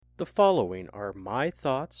The following are my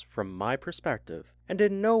thoughts from my perspective and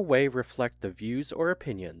in no way reflect the views or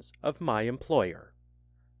opinions of my employer.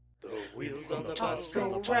 The wheels on the bus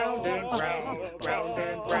go round and round, round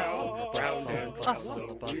and round, round and round.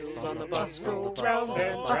 The wheels on the bus go round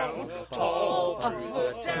and round, all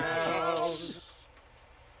through the town.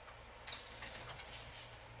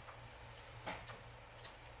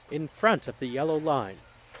 In front of the yellow line,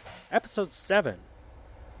 Episode 7.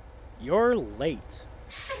 You're late.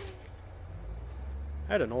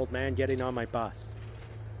 I had an old man getting on my bus.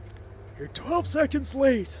 "You're 12 seconds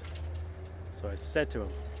late." So I said to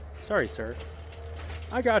him, "Sorry, sir.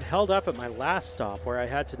 I got held up at my last stop where I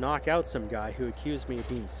had to knock out some guy who accused me of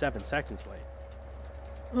being 7 seconds late."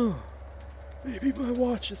 "Oh, maybe my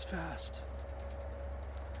watch is fast."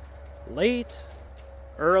 Late,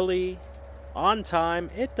 early, on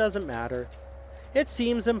time, it doesn't matter. It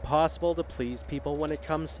seems impossible to please people when it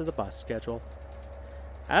comes to the bus schedule.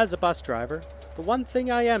 As a bus driver, the one thing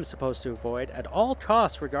I am supposed to avoid at all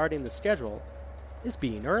costs regarding the schedule is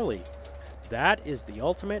being early. That is the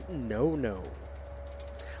ultimate no-no.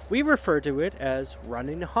 We refer to it as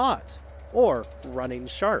running hot or running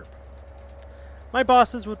sharp. My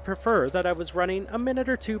bosses would prefer that I was running a minute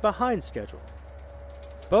or two behind schedule.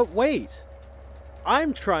 But wait,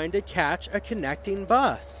 I'm trying to catch a connecting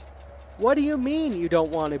bus. What do you mean you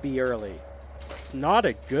don't want to be early? It's not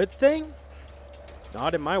a good thing?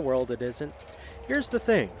 Not in my world it isn't. Here's the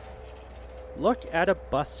thing. Look at a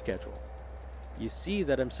bus schedule. You see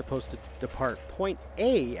that I'm supposed to depart point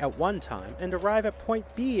A at one time and arrive at point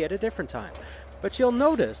B at a different time. But you'll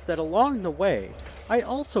notice that along the way, I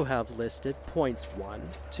also have listed points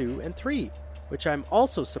 1, 2, and 3, which I'm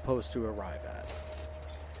also supposed to arrive at.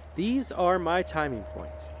 These are my timing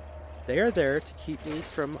points. They are there to keep me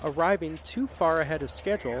from arriving too far ahead of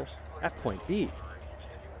schedule at point B.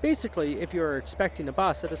 Basically, if you are expecting a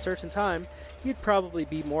bus at a certain time, you'd probably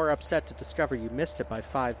be more upset to discover you missed it by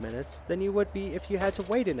 5 minutes than you would be if you had to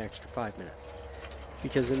wait an extra 5 minutes.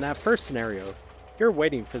 Because in that first scenario, you're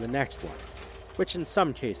waiting for the next one, which in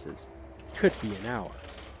some cases could be an hour.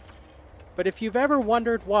 But if you've ever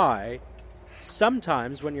wondered why,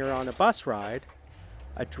 sometimes when you're on a bus ride,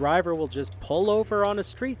 a driver will just pull over on a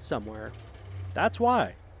street somewhere. That's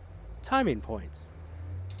why. Timing points.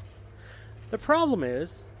 The problem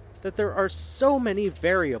is that there are so many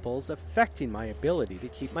variables affecting my ability to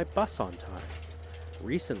keep my bus on time.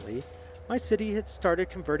 Recently, my city had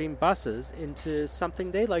started converting buses into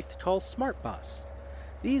something they like to call Smart Bus.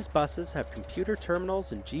 These buses have computer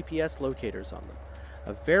terminals and GPS locators on them.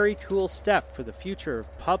 A very cool step for the future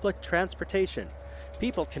of public transportation.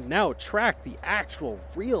 People can now track the actual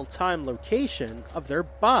real-time location of their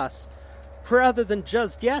bus rather than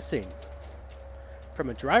just guessing. From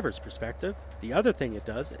a driver's perspective, the other thing it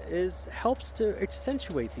does is helps to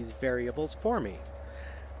accentuate these variables for me.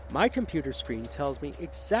 My computer screen tells me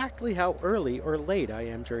exactly how early or late I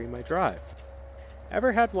am during my drive.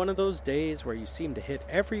 Ever had one of those days where you seem to hit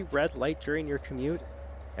every red light during your commute?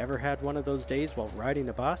 Ever had one of those days while riding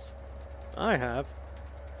a bus? I have.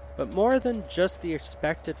 But more than just the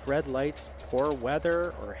expected red lights, poor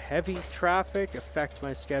weather, or heavy traffic affect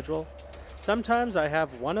my schedule, sometimes I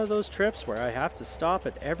have one of those trips where I have to stop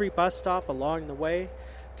at every bus stop along the way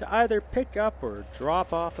to either pick up or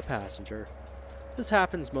drop off a passenger. This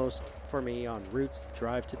happens most for me on routes that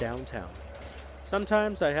drive to downtown.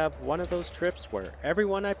 Sometimes I have one of those trips where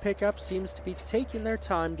everyone I pick up seems to be taking their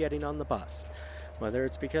time getting on the bus, whether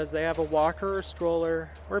it's because they have a walker or stroller,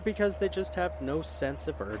 or because they just have no sense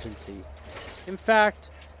of urgency. In fact,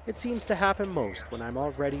 it seems to happen most when I'm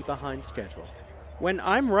already behind schedule. When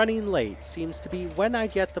I'm running late seems to be when I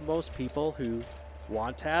get the most people who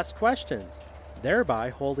want to ask questions, thereby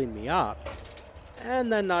holding me up,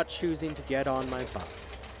 and then not choosing to get on my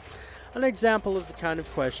bus. An example of the kind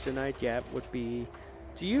of question I'd get would be,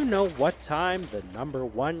 "Do you know what time the number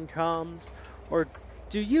 1 comes?" Or,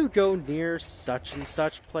 "Do you go near such and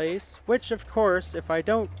such place?" Which, of course, if I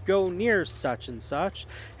don't go near such and such,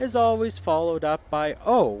 is always followed up by,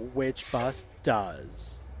 "Oh, which bus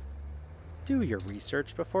does?" Do your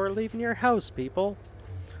research before leaving your house, people.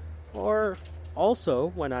 Or, also,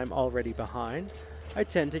 when I'm already behind, I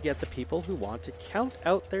tend to get the people who want to count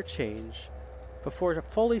out their change before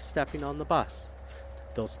fully stepping on the bus.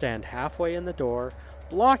 They'll stand halfway in the door,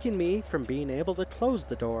 blocking me from being able to close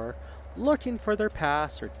the door, looking for their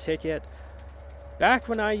pass or ticket. Back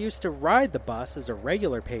when I used to ride the bus as a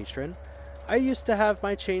regular patron, I used to have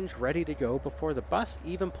my change ready to go before the bus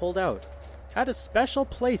even pulled out. Had a special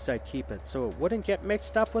place I'd keep it so it wouldn't get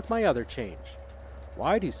mixed up with my other change.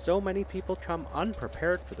 Why do so many people come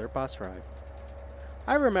unprepared for their bus ride?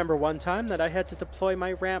 I remember one time that I had to deploy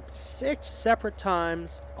my ramp 6 separate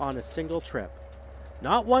times on a single trip.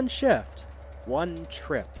 Not one shift, one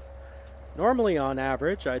trip. Normally, on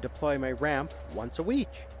average, I deploy my ramp once a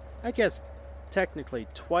week. I guess technically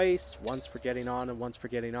twice, once for getting on and once for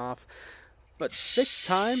getting off. But 6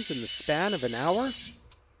 times in the span of an hour?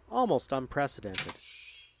 Almost unprecedented.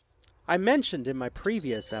 I mentioned in my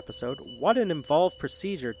previous episode what an involved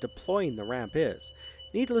procedure deploying the ramp is.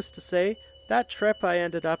 Needless to say, that trip I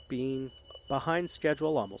ended up being behind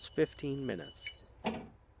schedule almost 15 minutes.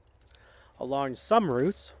 Along some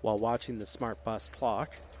routes, while watching the smart bus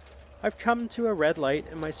clock, I've come to a red light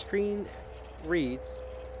and my screen reads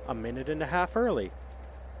a minute and a half early.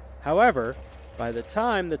 However, by the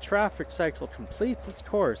time the traffic cycle completes its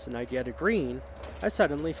course and I get a green, I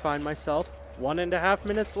suddenly find myself 1.5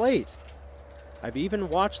 minutes late. I've even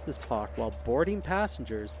watched this clock while boarding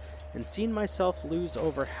passengers and seen myself lose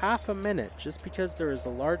over half a minute just because there is a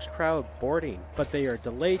large crowd boarding, but they are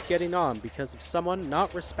delayed getting on because of someone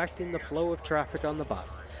not respecting the flow of traffic on the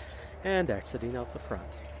bus and exiting out the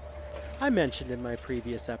front. I mentioned in my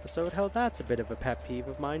previous episode how that's a bit of a pet peeve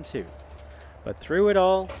of mine too. But through it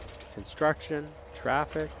all, construction,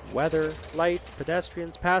 traffic, weather, lights,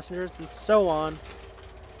 pedestrians, passengers, and so on,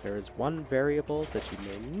 there is one variable that you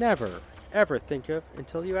may never, ever think of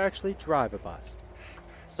until you actually drive a bus.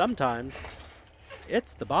 Sometimes,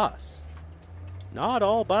 it's the bus. Not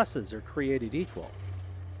all buses are created equal.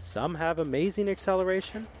 Some have amazing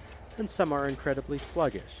acceleration, and some are incredibly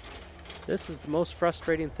sluggish. This is the most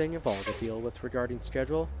frustrating thing of all to deal with regarding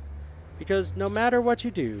schedule, because no matter what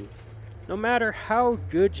you do, no matter how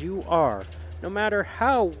good you are, no matter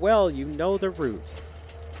how well you know the route,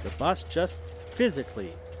 the bus just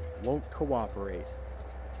physically won't cooperate.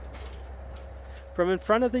 From in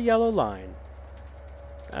front of the yellow line,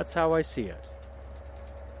 that's how I see it.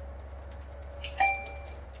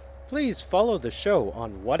 Please follow the show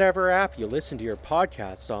on whatever app you listen to your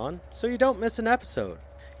podcasts on so you don't miss an episode.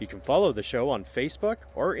 You can follow the show on Facebook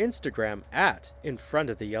or Instagram at In Front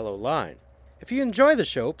of the Yellow Line. If you enjoy the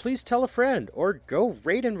show, please tell a friend or go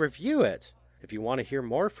rate and review it. If you want to hear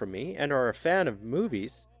more from me and are a fan of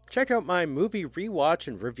movies, check out my movie rewatch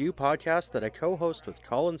and review podcast that I co-host with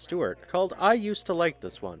Colin Stewart called I Used to Like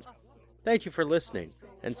This One. Thank you for listening,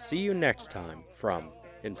 and see you next time from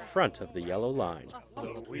In Front of the Yellow Line.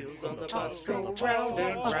 The wheels on the bus go round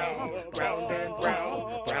and round, round and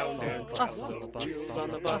round, round and round. The wheels on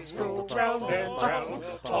the bus go round and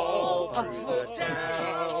round, all through the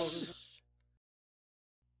town.